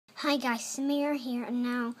Hi guys, Samir here, and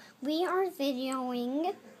now we are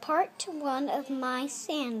videoing part 1 of my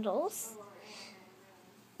sandals.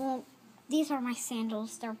 Well, these are my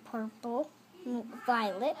sandals. They're purple,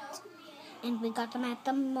 violet, and we got them at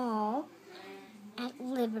the mall at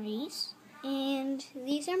Liberty's. And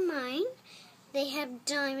these are mine. They have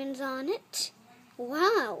diamonds on it.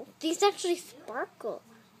 Wow, these actually sparkle.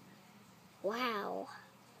 Wow.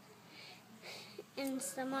 And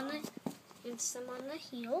some on the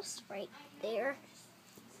heels right there.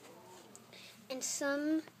 And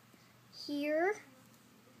some here,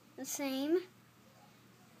 the same.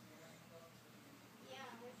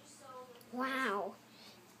 Wow.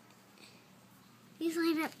 These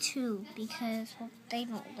light up too because, well, they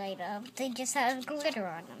don't light up. They just have glitter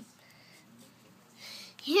on them.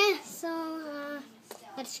 Yeah, so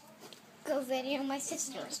let's go video my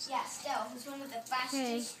sisters. Yeah, still. This one with the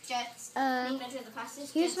fastest jets.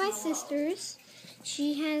 Here's my sister's.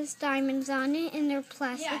 She has diamonds on it, and they're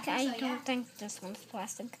plastic. Yeah, I don't think this one's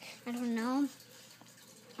plastic. I don't know.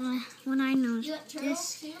 What I know is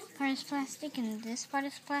this part is plastic, and this part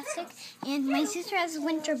is plastic. And my sister has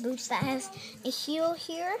winter boots that has a heel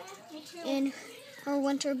here, and her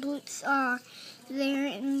winter boots are there,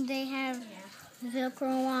 and they have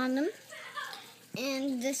Velcro on them.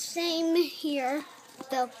 And the same here,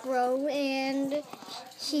 Velcro and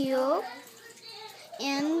heel,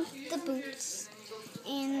 and the boots.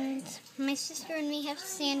 And my sister and me have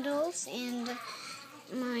sandals, and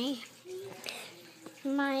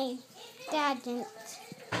my dad didn't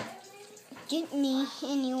get me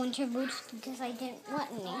any winter boots because I didn't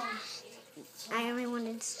want any. I only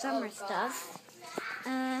wanted summer stuff.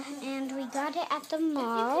 And we got it at the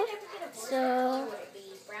mall. So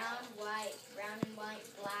Brown and white,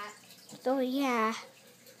 black. So yeah.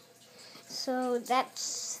 So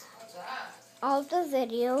that's all the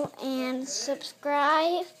video, and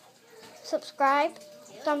subscribe,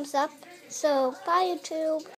 thumbs up. So bye YouTube.